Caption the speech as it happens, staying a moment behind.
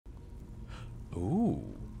Ooh.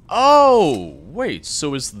 Oh! Wait,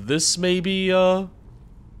 so is this maybe, the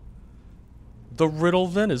riddle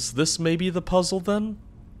then? Is this maybe the puzzle then?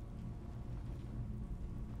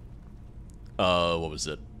 What was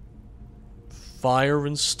it? Fire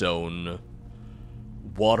and stone,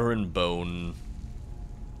 water and bone,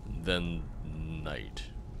 then night.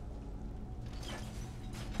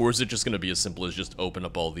 Or is it just gonna be as simple as just open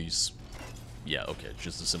up all these? Yeah, okay,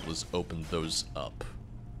 just as simple as open those up.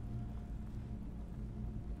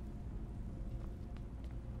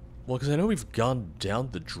 Well, because I know we've gone down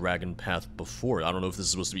the dragon path before. I don't know if this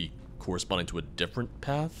is supposed to be corresponding to a different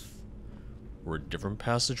path? Or a different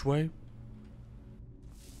passageway?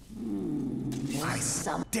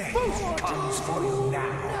 Some death comes for you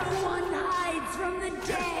now. No one hides from the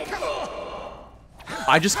dead.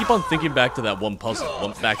 I just keep on thinking back to that one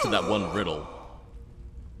puzzle, back to that one riddle.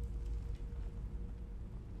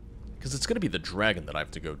 Because it's going to be the dragon that I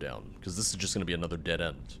have to go down, because this is just going to be another dead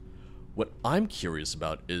end. What I'm curious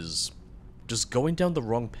about is, does going down the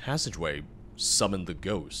wrong passageway summon the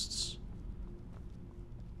ghosts?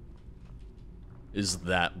 Is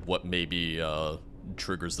that what maybe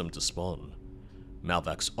triggers them to spawn?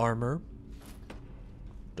 Malvac's armor.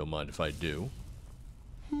 Don't mind if I do.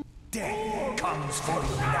 Death comes for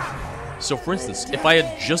you now. So for instance, if I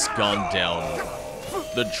had just gone down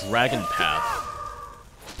the dragon path,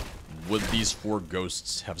 would these 4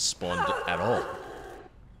 ghosts have spawned at all?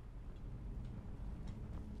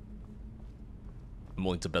 I'm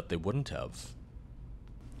willing to bet they wouldn't have.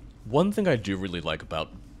 One thing I do really like about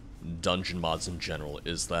dungeon mods in general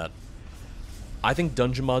is that I think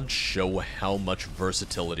dungeon mods show how much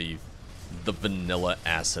versatility the vanilla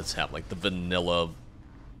assets have, like the vanilla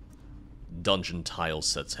dungeon tile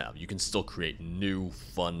sets have. You can still create new,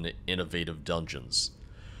 fun, innovative dungeons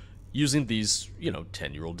using these, you know,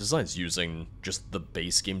 10-year-old designs, using just the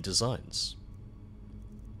base game designs.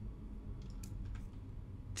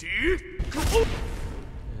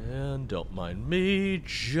 And don't mind me,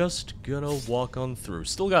 just gonna walk on through.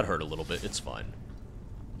 Still got hurt a little bit, it's fine.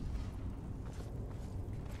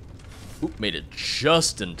 Oop, made it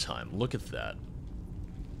just in time. Look at that.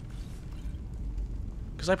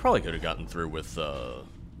 Because I probably could have gotten through with,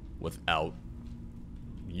 without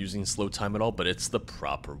using slow time at all, but it's the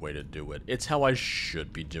proper way to do it. It's how I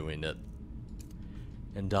should be doing it.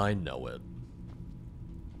 And I know it.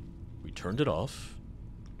 We turned it off.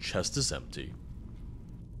 Chest is empty.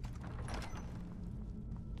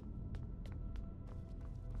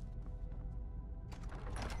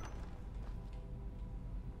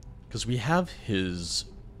 Because we have his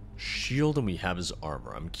shield and we have his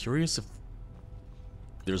armor. I'm curious if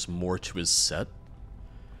there's more to his set.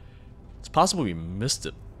 It's possible we missed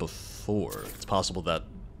it before. It's possible that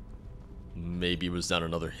maybe it was down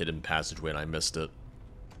another hidden passageway and I missed it.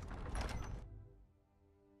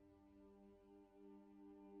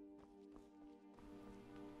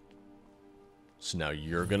 So now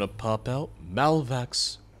you're gonna pop out.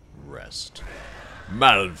 Malvac's Rest.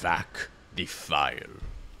 Malvac Defile.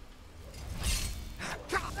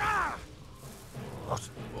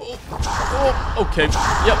 Oh, okay.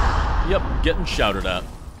 Yep, getting shouted at.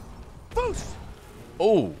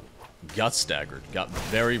 Oh, got staggered. Got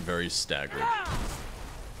very, very staggered.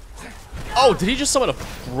 Oh, did he just summon a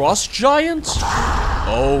frost giant?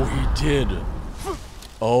 Oh, he did.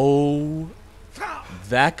 Oh,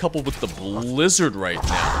 that coupled with the blizzard right now.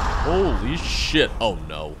 Holy shit. Oh,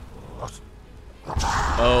 no.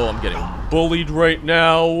 Oh, I'm getting bullied right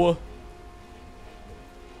now.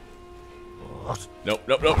 Nope.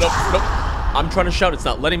 I'm trying to shout. It's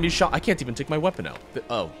not letting me shout. I can't even take my weapon out.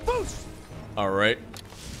 Oh. Alright.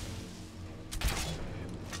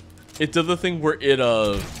 It did the thing where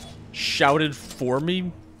it, shouted for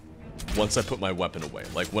me once I put my weapon away.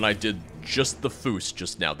 Like, when I did just the foos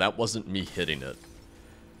just now. That wasn't me hitting it.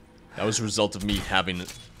 That was a result of me having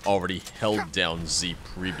already held down Z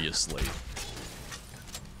previously.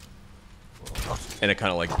 And it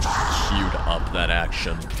kind of, like, queued up that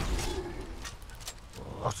action.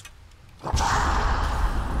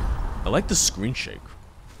 I like the screen shake.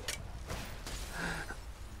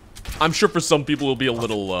 I'm sure for some people it'll be a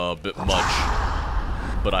little bit much,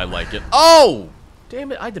 but I like it. Oh!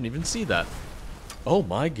 Damn it, I didn't even see that. Oh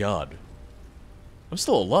my god. I'm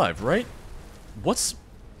still alive, right? What's...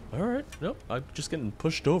 Alright, nope, I'm just getting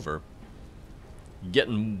pushed over.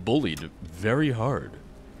 Getting bullied very hard.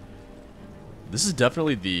 This is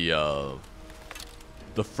definitely the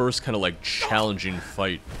first kind of like challenging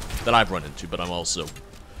fight that I've run into, but I'm also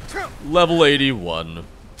level 81.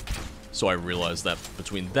 So I realized that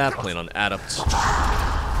between that playing on Adept,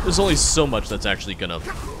 there's only so much that's actually gonna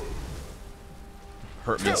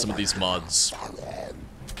hurt me in some of these mods.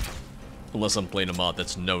 Unless I'm playing a mod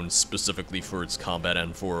that's known specifically for its combat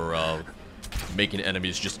and for making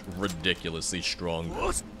enemies just ridiculously strong.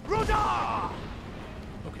 Okay,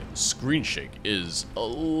 the screen shake is a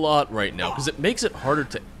lot right now, because it makes it harder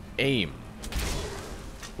to aim.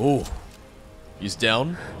 Oh, he's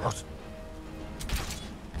down.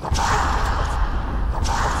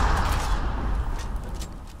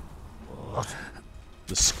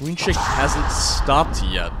 The screen shake hasn't stopped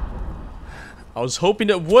yet. I was hoping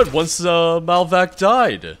it would once Malvac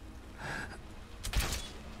died.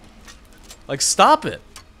 Like, stop it.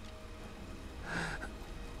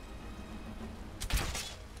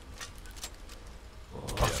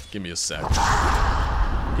 Yeah, give me a sec.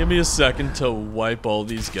 Give me a second to wipe all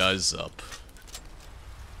these guys up.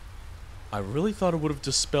 I really thought it would have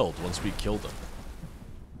dispelled once we killed them.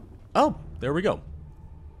 Oh, there we go.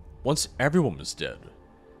 Once everyone was dead.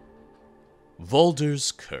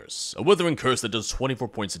 Volder's Curse. A withering curse that does 24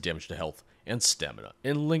 points of damage to health and stamina,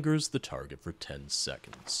 and lingers the target for 10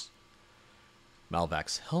 seconds.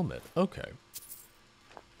 Malvac's helmet. Okay.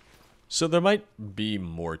 So there might be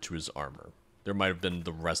more to his armor. There might have been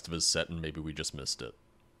the rest of his set, and maybe we just missed it.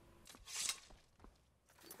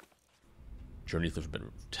 Journey through the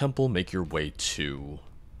Forbidden Temple. Make your way to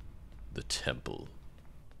the temple.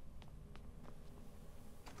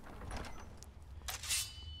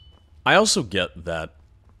 I also get that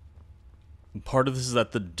part of this is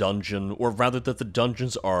that the dungeon, or rather that the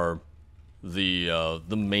dungeons are the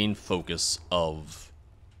main focus of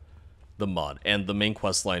the mod, and the main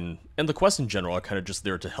quest line, and the quests in general are kind of just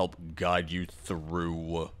there to help guide you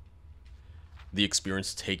through the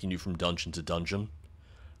experience, taking you from dungeon to dungeon.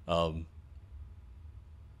 So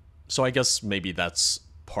I guess maybe that's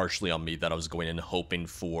partially on me, that I was going in hoping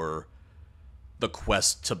for the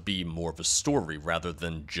quest to be more of a story rather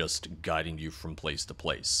than just guiding you from place to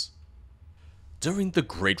place. During the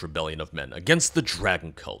Great Rebellion of Men against the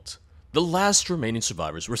Dragon Cult, the last remaining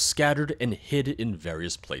survivors were scattered and hid in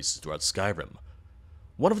various places throughout Skyrim.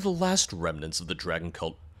 One of the last remnants of the Dragon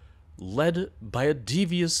Cult, led by a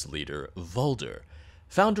devious leader, Volder,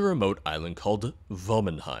 found a remote island called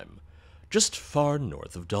Vominheim, just far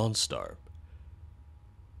north of Dawnstar.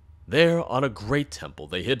 There, on a great temple,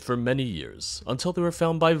 they hid for many years, until they were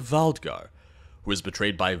found by Valdgar, who was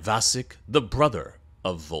betrayed by Vasik, the brother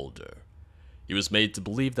of Volder. He was made to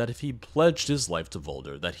believe that if he pledged his life to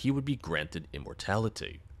Volder, that he would be granted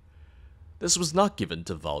immortality. This was not given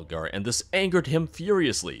to Valdgar, and this angered him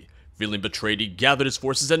furiously. Feeling betrayed, he gathered his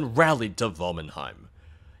forces and rallied to Vominheim.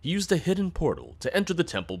 He used a hidden portal to enter the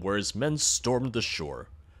temple while his men stormed the shore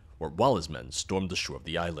of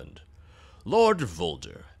the island. Lord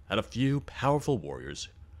Volder had a few powerful warriors,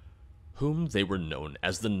 whom they were known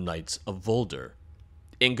as the Knights of Volder.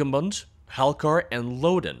 Ingemund, Halkar, and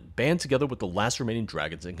Lodin band together with the last remaining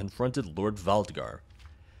dragons and confronted Lord Valdgar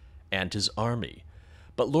and his army.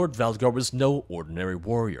 But Lord Valdgar was no ordinary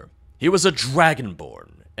warrior. He was a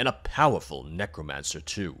dragonborn, and a powerful necromancer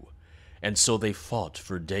too, and so they fought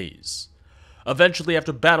for days. Eventually,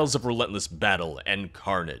 after battles of relentless battle and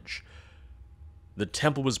carnage, the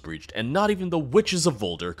temple was breached, and not even the witches of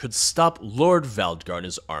Volder could stop Lord Valdgar and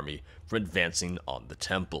his army from advancing on the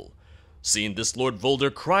temple. Seeing this, Lord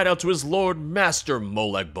Volder cried out to his Lord Master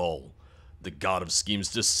Molag Bal. The god of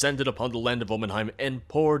schemes descended upon the land of Vominheim and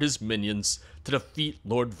poured his minions to defeat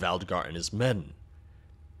Lord Valdgar and his men.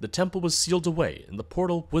 The temple was sealed away, and the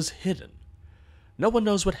portal was hidden. No one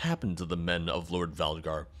knows what happened to the men of Lord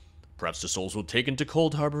Valdgar. Perhaps their souls were taken to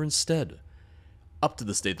Cold Harbor instead. Up to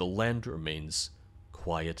this day, the land remains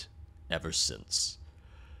quiet ever since.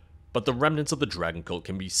 But the remnants of the Dragon Cult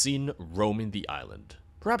can be seen roaming the island,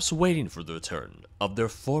 perhaps waiting for the return of their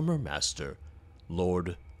former master,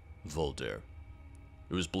 Lord Volder.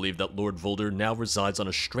 It was believed that Lord Volder now resides on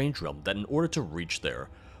a strange realm, that in order to reach there,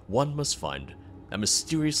 one must find a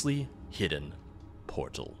mysteriously hidden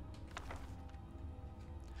portal.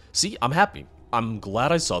 See, I'm happy. I'm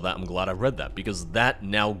glad I saw that. I'm glad I read that, because that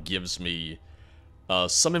now gives me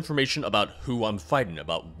some information about who I'm fighting,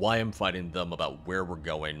 about why I'm fighting them, about where we're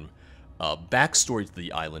going. Backstory to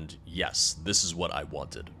the island, yes, this is what I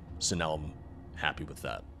wanted. So now I'm happy with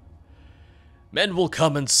that. Men will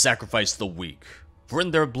come and sacrifice the weak, for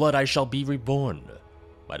in their blood I shall be reborn.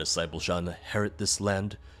 My disciples shall inherit this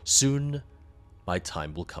land. Soon my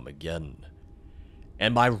time will come again,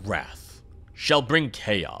 and my wrath shall bring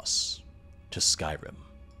chaos to Skyrim.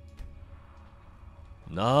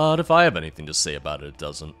 Not if I have anything to say about it, it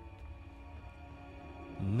doesn't.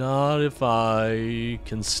 Not if I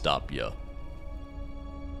can stop you.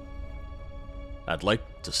 I'd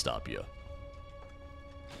like to stop you.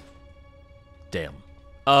 Damn.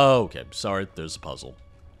 Oh, okay. Sorry, there's a puzzle.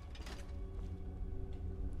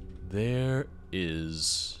 There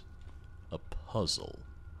is a puzzle.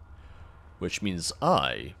 Which means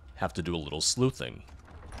I have to do a little sleuthing.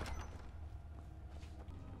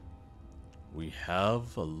 We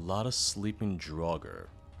have a lot of sleeping Draugr.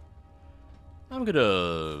 I'm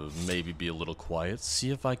gonna maybe be a little quiet, see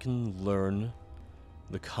if I can learn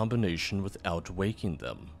the combination without waking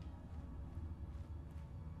them.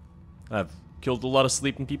 I've killed a lot of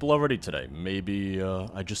sleeping people already today. Maybe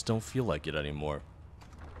I just don't feel like it anymore.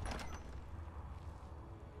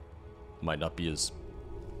 Might not be as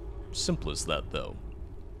simple as that, though.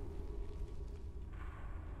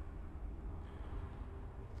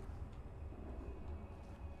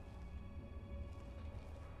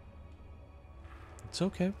 It's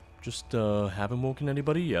okay. Just haven't woken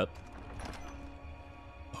anybody yet.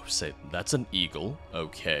 Oh, say, that's an eagle.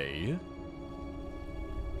 Okay.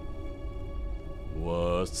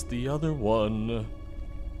 What's the other one?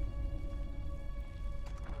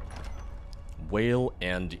 Whale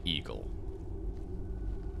and eagle.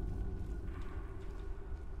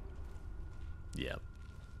 Yeah.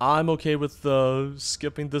 I'm okay with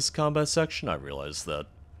skipping this combat section. I realize that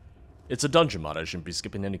it's a dungeon mod. I shouldn't be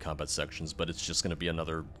skipping any combat sections, but it's just going to be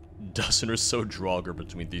another dozen or so Draugr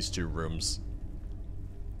between these two rooms.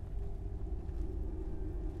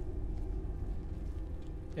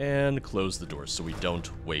 And close the door so we don't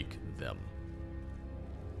wake them.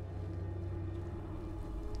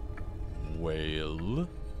 Whale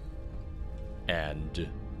and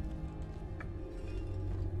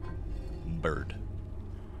bird.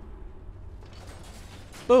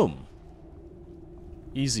 Boom.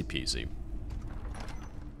 Easy peasy.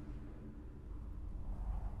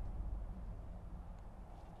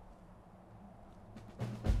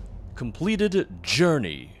 Completed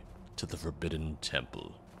journey to the Forbidden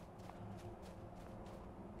Temple.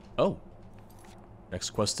 Oh. Next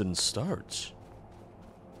quest didn't start.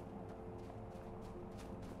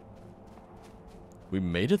 We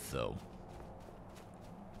made it, though.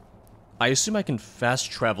 I assume I can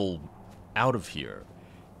fast travel out of here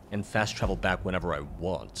and fast travel back whenever I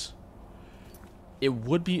want. It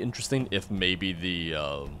would be interesting if maybe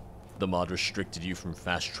the mod restricted you from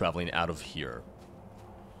fast traveling out of here.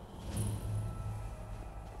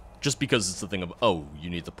 Just because it's the thing of, oh, you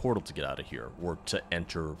need the portal to get out of here, or to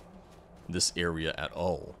enter this area at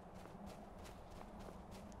all.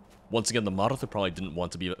 Once again, the mod author probably didn't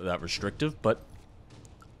want to be that restrictive, but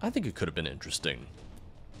I think it could have been interesting.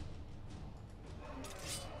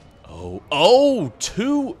 Oh,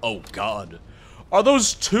 two? Oh, God. Are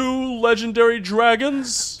those two legendary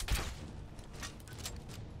dragons?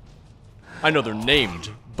 I know they're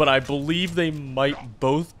named, but I believe they might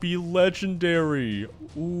both be legendary.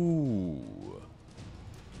 Ooh.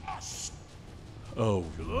 Oh,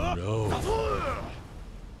 no.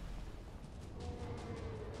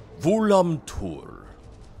 Volamtur.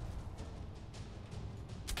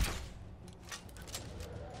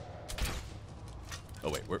 Oh,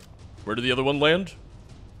 wait, where did the other one land?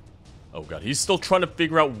 Oh, God, he's still trying to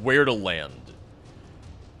figure out where to land.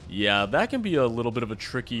 Yeah, that can be a little bit of a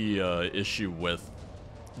tricky issue with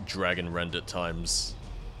Dragon Rend at times.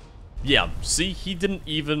 Yeah, see, he didn't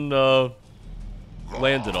even land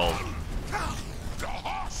at all.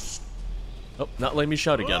 Oh, not letting me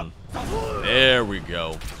shout again. There we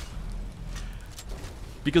go.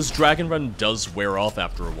 Because Dragon Rend does wear off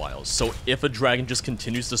after a while, so if a dragon just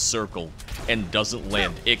continues to circle and doesn't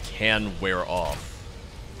land, it can wear off.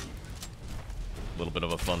 A little bit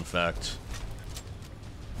of a fun fact.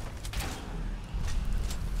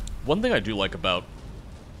 One thing I do like about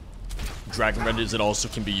Dragon Rend is it also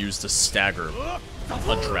can be used to stagger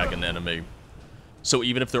a dragon enemy. So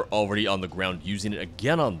even if they're already on the ground, using it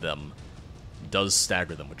again on them does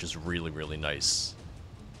stagger them, which is really, really nice.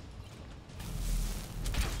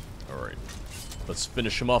 Alright, let's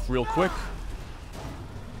finish him off real quick.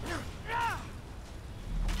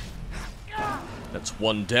 That's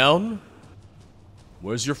one down.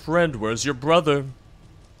 Where's your friend? Where's your brother?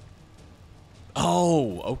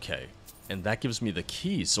 Oh, okay. And that gives me the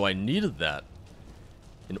key, so I needed that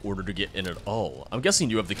in order to get in at all. I'm guessing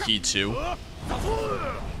you have the key too.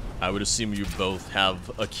 I would assume you both have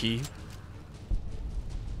a key.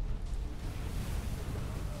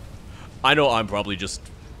 I know I'm probably just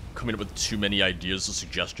coming up with too many ideas or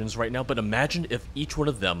suggestions right now, but imagine if each one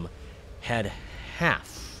of them had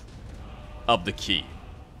half of the key.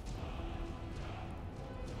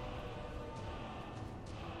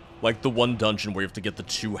 Like the one dungeon where you have to get the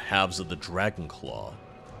two halves of the Dragon Claw.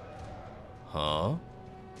 Huh?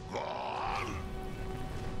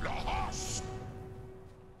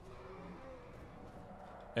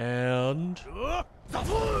 And...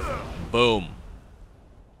 boom.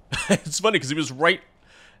 It's funny because he was right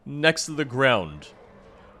next to the ground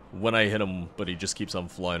when I hit him, but he just keeps on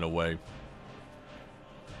flying away.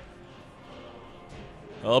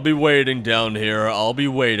 I'll be waiting down here. I'll be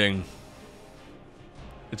waiting.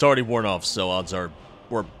 It's already worn off, so odds are...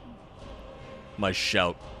 or... my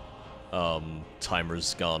shout...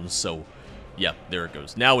 timer's gone, so... yeah, there it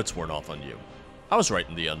goes. Now it's worn off on you. I was right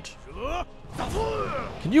in the end.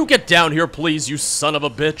 Can you get down here, please, you son of a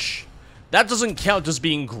bitch? That doesn't count as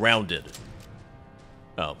being grounded.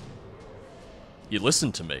 Oh. You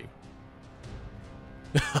listened to me.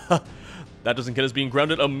 That doesn't count as being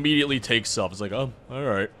grounded. Immediately takes off. It's like, oh,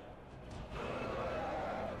 alright.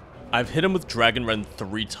 I've hit him with Dragon Rend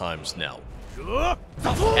 3 times now.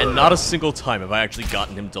 And not a single time have I actually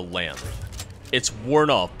gotten him to land. It's worn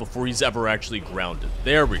off before he's ever actually grounded.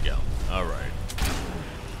 There we go. Alright.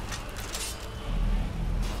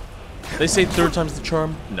 They say 3rd time's the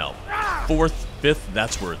charm? No. 4th, 5th,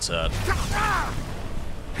 that's where it's at.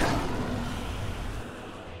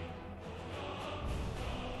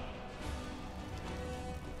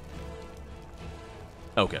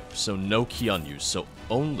 Okay, so no key on you, so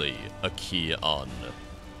only a key on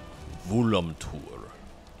Vominheim.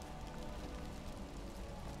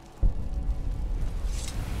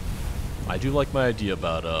 I do like my idea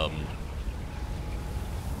about,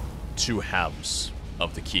 2 halves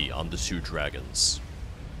of the key on the 2 dragons.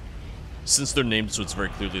 Since they're named so it's very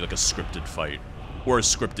clearly like a scripted fight, or a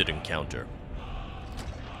scripted encounter.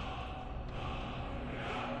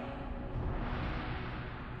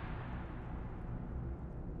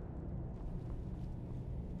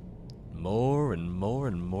 More and more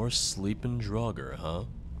and more sleeping Draugr, huh?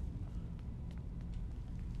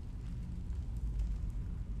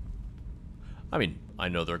 I mean, I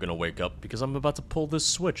know they're gonna wake up because I'm about to pull this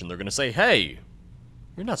switch and they're gonna say, hey!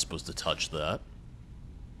 You're not supposed to touch that.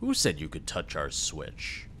 Who said you could touch our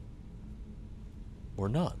switch? Or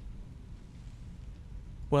not?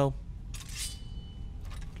 Well,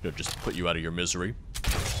 could just put you out of your misery.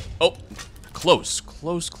 Oh! Close,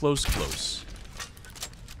 close, close, close.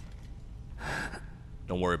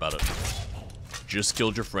 Don't worry about it. Just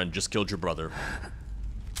killed your friend, just killed your brother.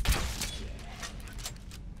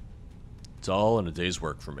 It's all in a day's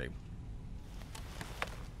work for me.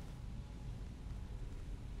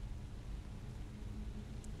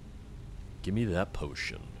 Give me that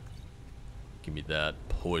potion. Give me that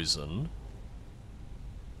poison.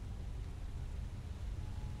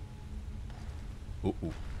 Ooh,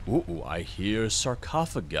 ooh, ooh, ooh, I hear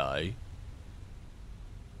sarcophagi.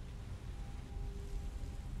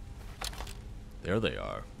 There they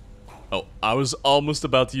are. Oh, I was almost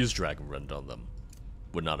about to use Dragon Rend on them.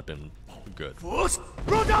 Would not have been good. Would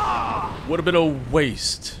have been a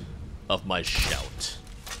waste of my shout.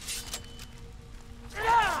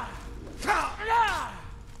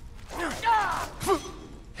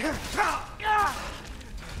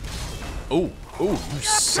 Oh, oh, you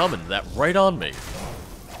summoned that right on me.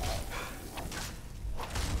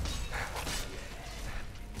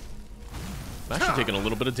 I'm actually taking a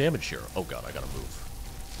little bit of damage here. Oh god, I gotta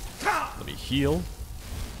move. Let me heal.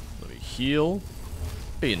 Let me heal.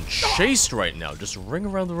 Being chased right now. Just ring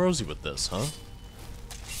around the rosy with this, huh?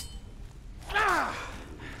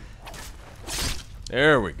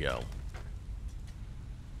 There we go.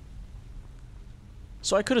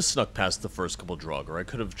 So I could have snuck past the first couple Draugr. I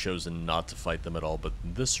could have chosen not to fight them at all, but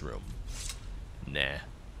this room... nah.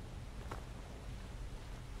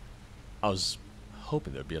 I was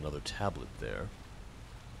hoping there'd be another tablet there.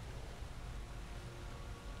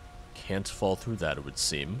 Can't fall through that, it would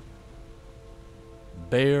seem.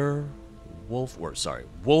 Bear... wolf... or, sorry,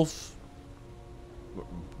 wolf...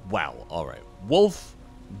 wow, alright. Wolf...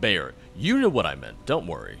 bear. You know what I meant, don't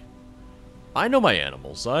worry. I know my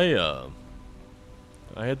animals.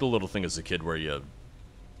 I had the little thing as a kid where you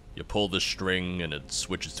pull the string and it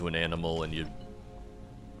switches to an animal and you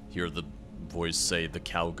hear the voice say the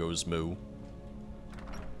cow goes moo.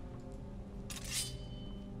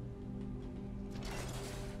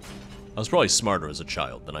 I was probably smarter as a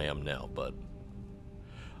child than I am now, but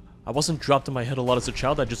I wasn't dropped in my head a lot as a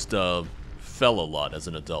child, I just fell a lot as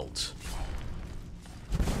an adult.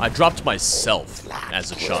 I dropped myself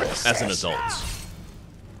as a child, as an adult.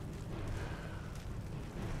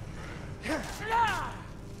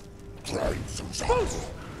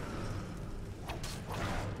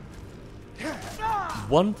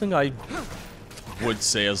 One thing I would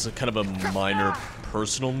say as a kind of a minor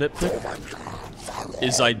personal nitpick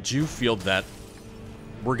is I do feel that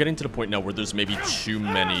we're getting to the point now where there's maybe too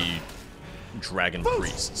many dragon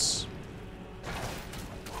priests.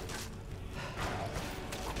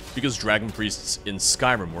 Because Dragon Priests in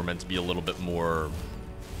Skyrim were meant to be a little bit more...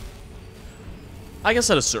 I guess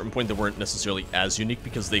at a certain point they weren't necessarily as unique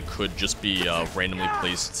because they could just be randomly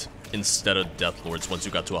placed instead of Death Lords once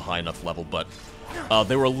you got to a high enough level, but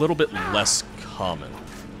they were a little bit less common.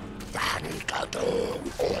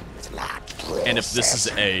 And if this is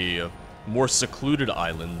a more secluded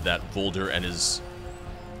island that Volder and his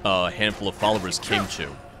handful of followers came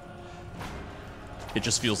to, it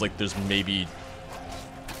just feels like there's maybe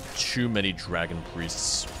too many Dragon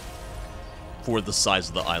Priests for the size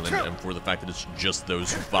of the island and for the fact that it's just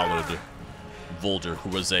those who followed Volder, who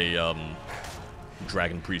was a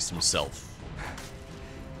Dragon Priest himself.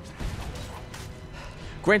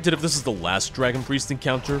 Granted, if this is the last Dragon Priest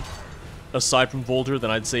encounter, aside from Volder,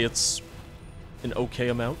 then I'd say it's an okay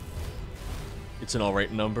amount. It's an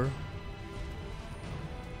alright number.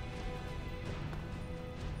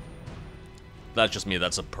 That's just me,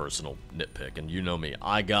 that's a personal nitpick, and you know me,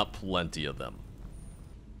 I got plenty of them.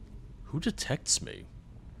 Who detects me?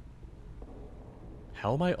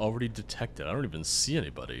 How am I already detected? I don't even see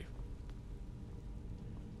anybody.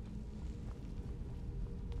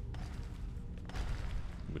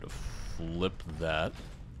 I'm gonna flip that.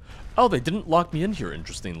 Oh, they didn't lock me in here,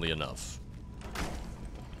 interestingly enough.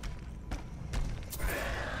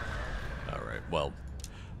 Alright, well.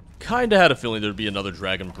 Kinda had a feeling there'd be another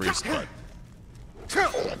Dragon Priest, but...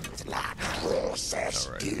 Alright.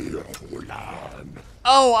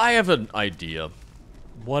 Oh, I have an idea.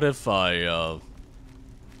 What if I,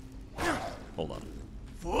 hold on.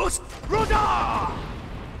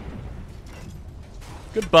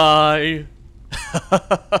 Goodbye!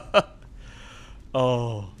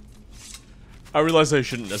 Oh. I realize I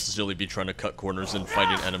shouldn't necessarily be trying to cut corners and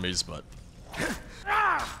fighting enemies, but...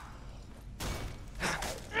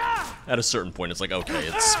 At a certain point, it's like, okay,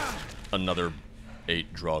 it's another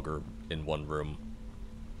 8 Draugr in one room.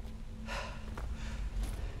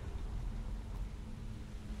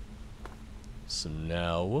 So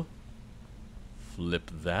now, flip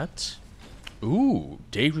that. Ooh,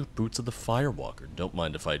 Daedric Boots of the Firewalker. Don't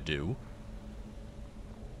mind if I do.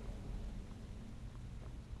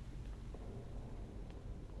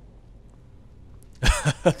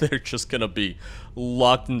 They're just gonna be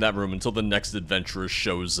locked in that room until the next adventurer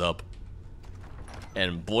shows up.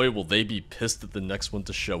 And boy, will they be pissed at the next one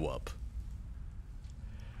to show up.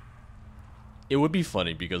 It would be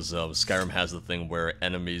funny because Skyrim has the thing where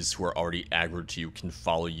enemies who are already aggroed to you can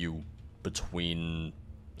follow you between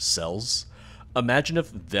cells. Imagine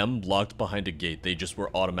if them locked behind a gate, they just were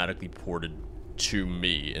automatically ported to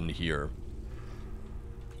me in here.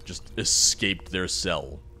 Just escaped their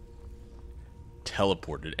cell.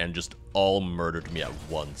 Teleported and just all murdered me at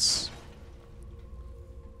once.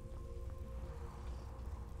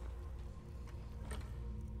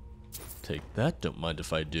 Take that, don't mind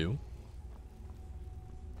if I do.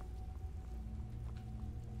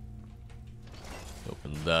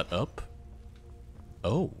 Open that up.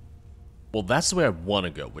 Oh. Well, that's the way I want to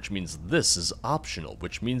go, which means this is optional,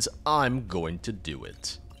 which means I'm going to do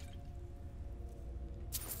it.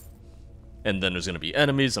 And then there's going to be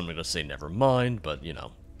enemies, I'm going to say never mind, but, you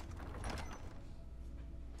know.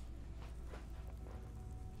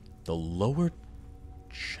 The lower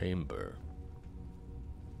chamber.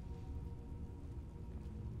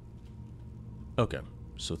 Okay,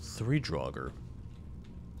 so 3 Draugr.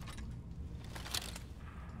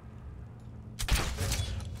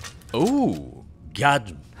 Oh,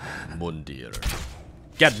 Gadmundir.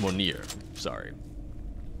 Gadmunir, sorry.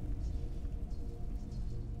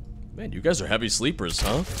 Man, you guys are heavy sleepers,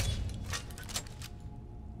 huh?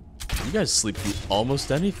 You guys sleep through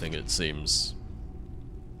almost anything, it seems.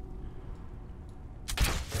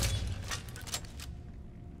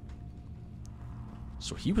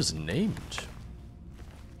 So he was named.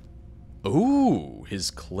 Ooh, his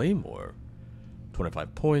claymore.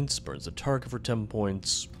 25 points, burns the target for 10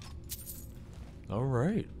 points.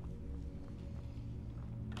 Alright.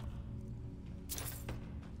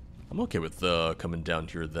 I'm okay with coming down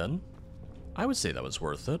here then. I would say that was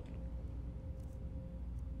worth it.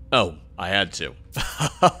 Oh, I had to.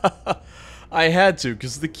 I had to,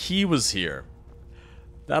 because the key was here.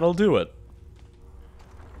 That'll do it.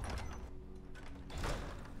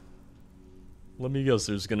 Let me guess,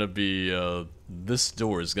 there's gonna be, this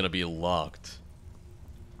door is gonna be locked.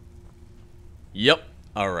 Yep.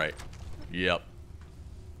 Alright. Yep.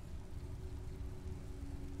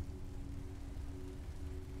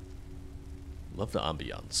 Love the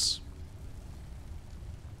ambiance.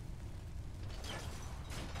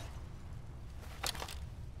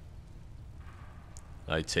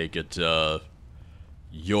 I take it,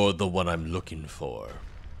 you're the one I'm looking for.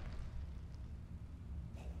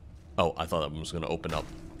 Oh, I thought that one was going to open up.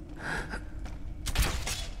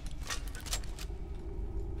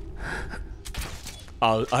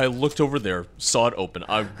 I looked over there, saw it open.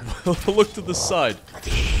 I looked to the side,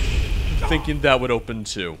 thinking that would open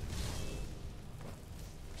too.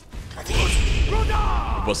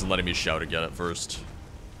 It wasn't letting me shout again at first.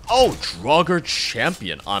 Oh, Draugr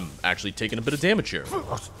Champion. I'm actually taking a bit of damage here.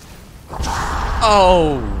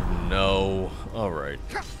 Oh, no. Alright.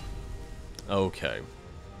 Okay.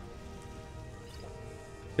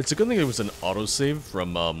 It's a good thing it was an autosave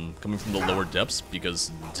from, coming from the lower depths,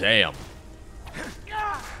 because, damn.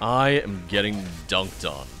 I am getting dunked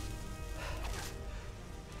on.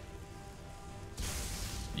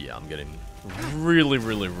 Yeah, I'm getting really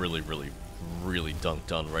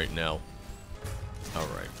dunked on right now.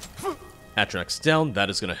 Alright. Atronach's down. That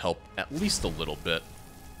is going to help at least a little bit.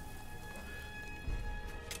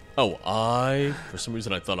 Oh, for some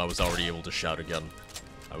reason I thought I was already able to shout again.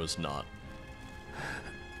 I was not.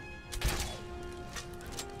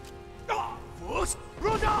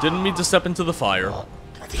 Didn't mean to step into the fire.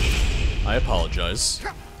 I apologize.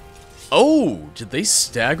 Oh, did they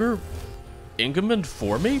stagger Ingeman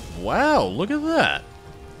for me? Wow, look at that.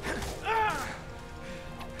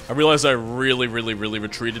 I realized I really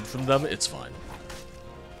retreated from them. It's fine.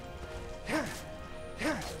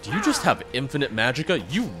 Do you just have infinite magicka?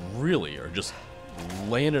 You really are just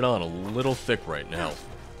laying it on a little thick right now.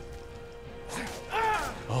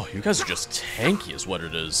 Oh, you guys are just tanky is what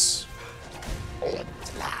it is.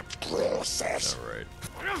 Alright.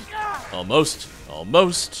 Almost.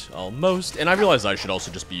 And I realize I should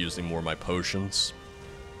also just be using more of my potions.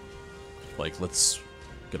 Like, let's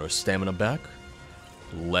get our stamina back.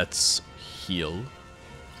 Let's heal.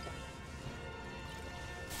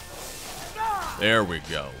 There we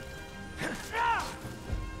go.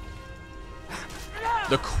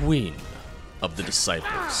 The Queen of the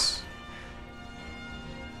Disciples.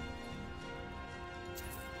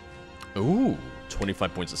 Ooh,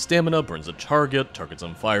 25 points of stamina, burns a target, target's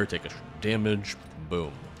on fire, take extra damage,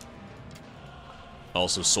 boom.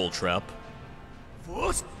 Also Soul Trap.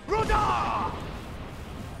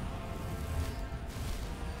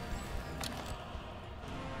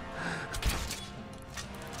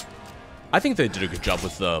 I think they did a good job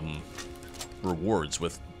with rewards,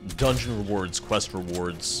 with dungeon rewards, quest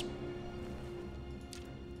rewards.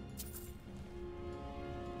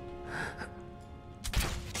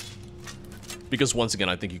 Because once again,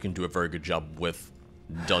 I think you can do a very good job with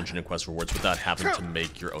dungeon and quest rewards without having to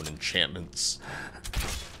make your own enchantments.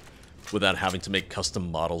 Without having to make custom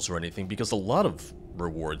models or anything, because a lot of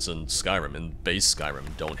rewards in Skyrim, in base Skyrim,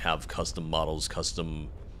 don't have custom models, custom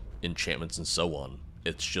enchantments, and so on.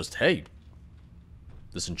 It's just, hey,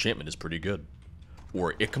 this enchantment is pretty good.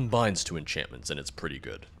 Or it combines two enchantments and it's pretty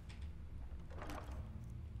good.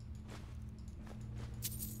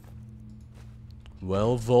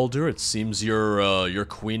 Well, Volder, it seems your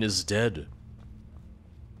queen is dead.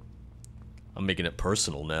 I'm making it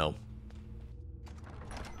personal now.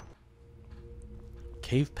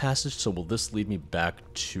 Cave passage, so will this lead me back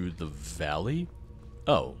to the valley?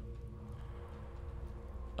 Oh.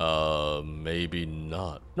 Maybe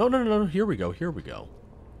not. No, here we go.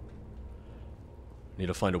 Need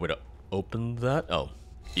to find a way to open that? Oh,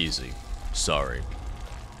 easy. Sorry.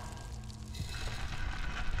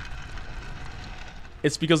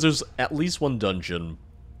 It's because there's at least one dungeon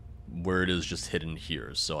where it is just hidden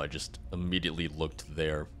here, so I just immediately looked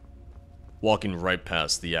there. Walking right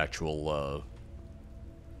past the actual,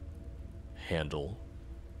 handle.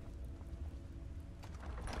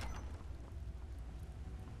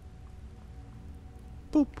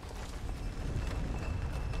 Boop.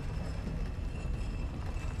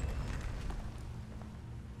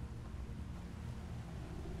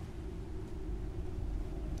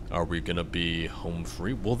 Are we gonna be home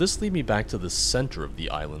free? Will this lead me back to the center of the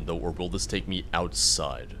island, though, or will this take me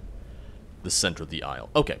outside the center of the isle?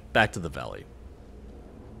 Okay, back to the valley.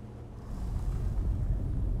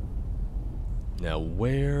 Now,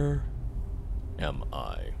 where am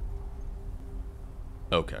I?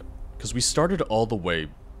 Okay, because we started all the way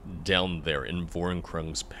down there in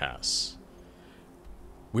Vorinkrung's Pass.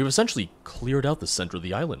 We've essentially cleared out the center of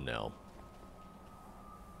the island now.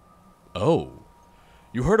 Oh.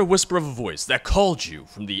 You heard a whisper of a voice that called you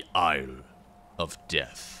from the Isle of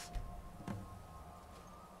Death.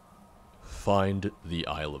 Find the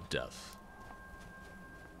Isle of Death.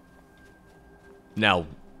 Now,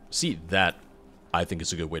 see, that, I think,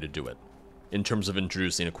 is a good way to do it. In terms of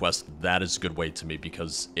introducing a quest, that is a good way to me,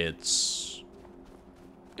 because it's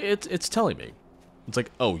telling me. It's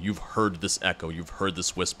like, oh, you've heard this echo, you've heard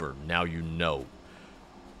this whisper, now you know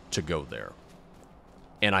to go there.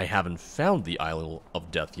 And I haven't found the Isle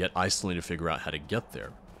of Death yet. I still need to figure out how to get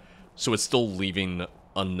there. So it's still leaving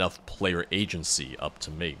enough player agency up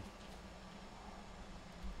to me.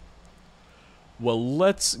 Well,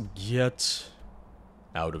 let's get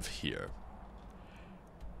out of here.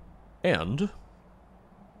 And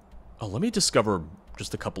let me discover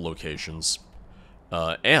just a couple locations.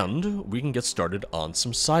 And we can get started on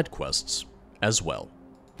some side quests as well.